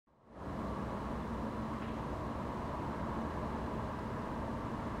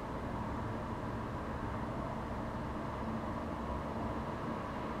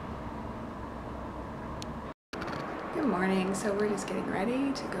morning, so we're just getting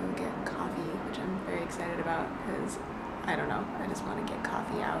ready to go get coffee, which I'm very excited about because, I don't know, I just want to get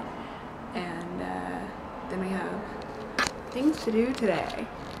coffee out. And then we have things to do today.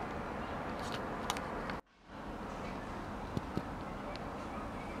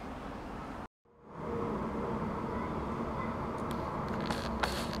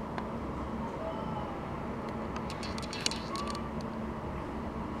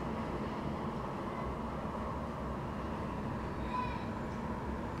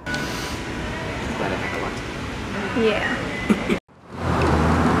 Yeah.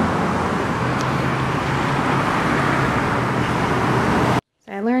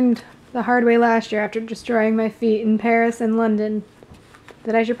 I learned the hard way last year after destroying my feet in Paris and London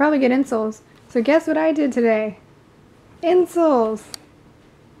that I should probably get insoles. So guess what I did today? Insoles!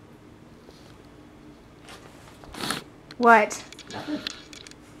 What?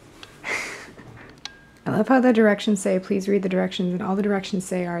 I love how the directions say, please read the directions, and all the directions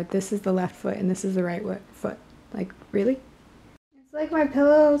say are, this is the left foot and this is the right foot. Like, really? It's like my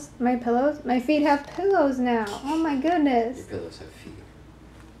feet have pillows now. Oh my goodness. Your pillows have feet.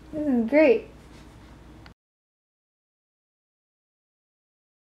 This is great.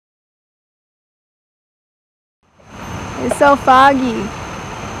 It's so foggy.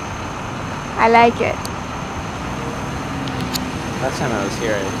 I like it. Last time I was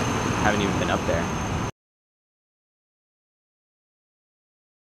here, I haven't even been up there.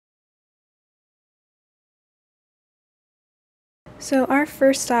 So our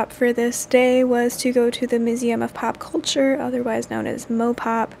first stop for this day was to go to the Museum of Pop Culture, otherwise known as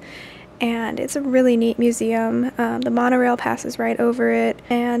MoPop, and it's a really neat museum. The monorail passes right over it,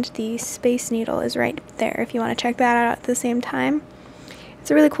 and the Space Needle is right there if you want to check that out at the same time.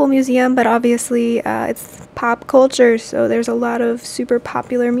 It's a really cool museum, but obviously it's pop culture, so there's a lot of super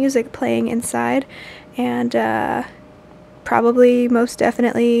popular music playing inside, and probably most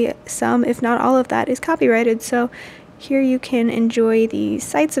definitely some, if not all of that, is copyrighted. So here you can enjoy the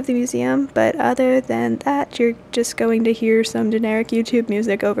sights of the museum, but other than that, you're just going to hear some generic YouTube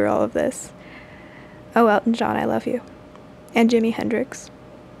music over all of this. Oh, Elton John, I love you. And Jimi Hendrix.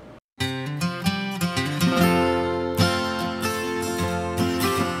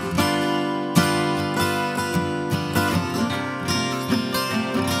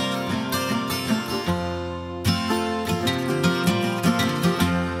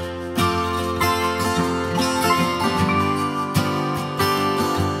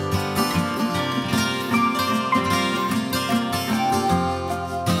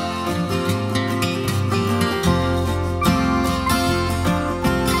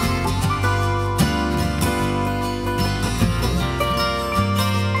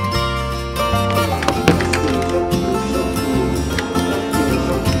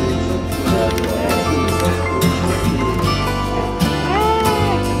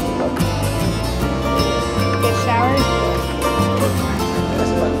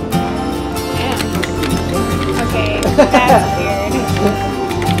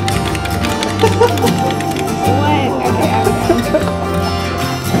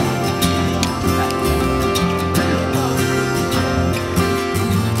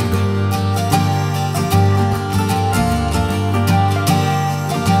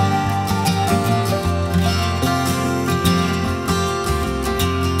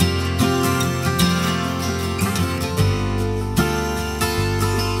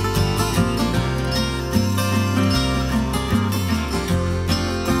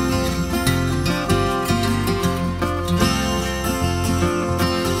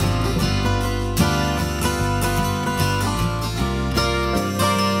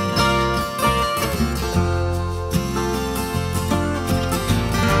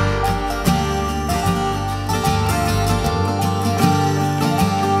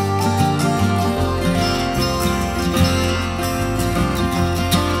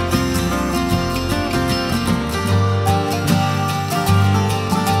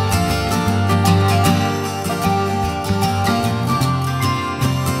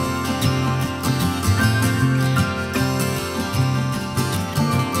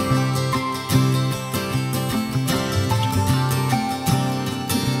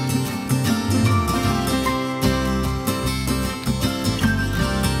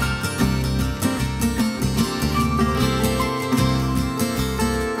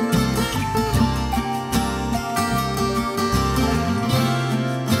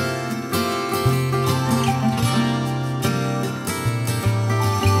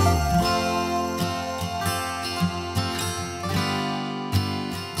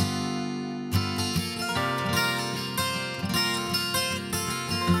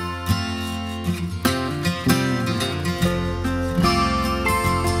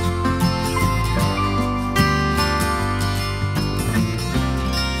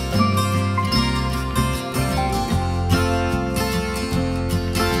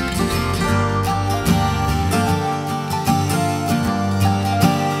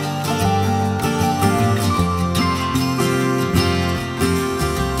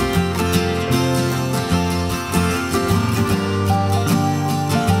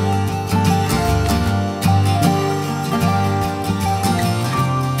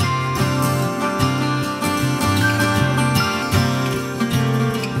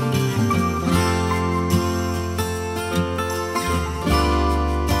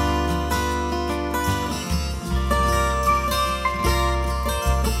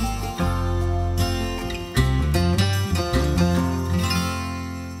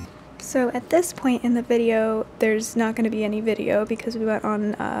 So at this point in the video, there's not going to be any video because we went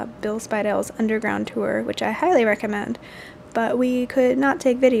on Bill Spidell's underground tour, which I highly recommend, but we could not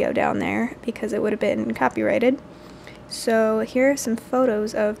take video down there because it would have been copyrighted. So here are some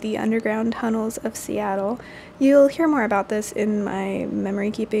photos of the underground tunnels of Seattle. You'll hear more about this in my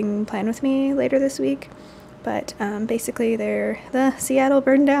memory keeping plan with me later this week, but basically the Seattle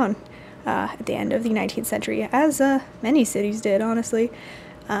burned down at the end of the 19th century, as many cities did, honestly.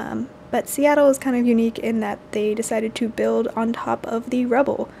 But Seattle is kind of unique in that they decided to build on top of the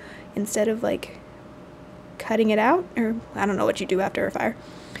rubble instead of like cutting it out, or I don't know what you do after a fire.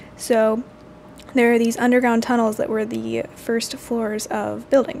 So there are these underground tunnels that were the first floors of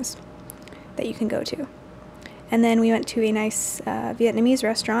buildings that you can go to. And then we went to a nice Vietnamese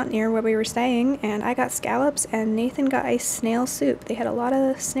restaurant near where we were staying, and I got scallops and Nathan got a snail soup. They had a lot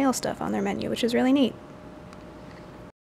of snail stuff on their menu, which is really neat.